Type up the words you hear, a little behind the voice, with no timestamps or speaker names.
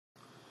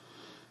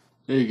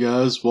Hey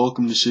guys,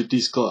 welcome to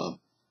Shifty's Club.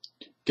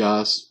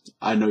 Guys,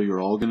 I know you're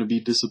all going to be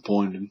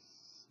disappointed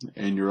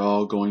and you're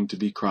all going to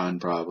be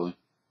crying probably.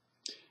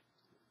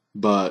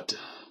 But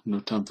no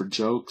time for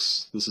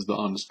jokes. This is the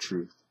honest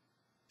truth.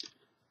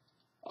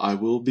 I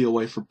will be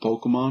away for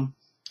Pokemon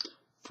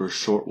for a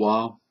short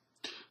while,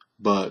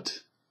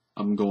 but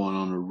I'm going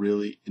on a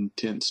really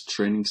intense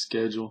training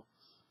schedule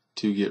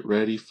to get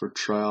ready for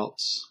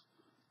tryouts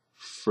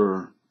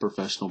for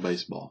professional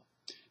baseball.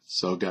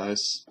 So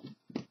guys,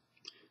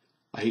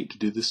 I hate to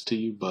do this to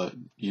you, but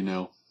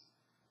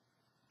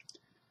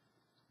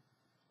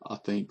I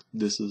think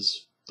this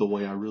is the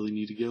way I really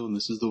need to go, and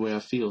this is the way I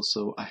feel.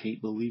 So I hate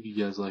to leave you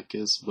guys like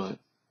this, but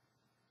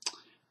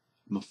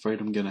I'm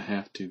afraid I'm gonna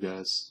have to,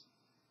 guys.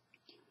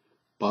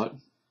 But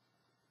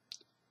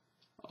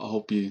I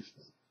hope you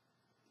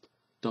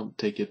don't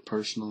take it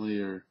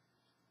personally or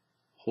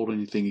hold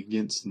anything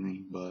against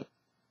me, but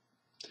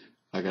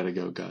I gotta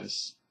go,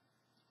 guys.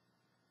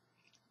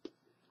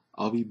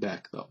 I'll be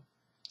back though,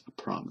 I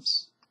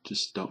promise.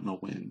 Just don't know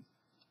when.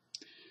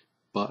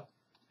 But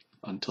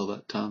until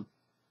that time,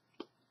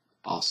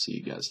 I'll see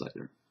you guys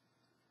later.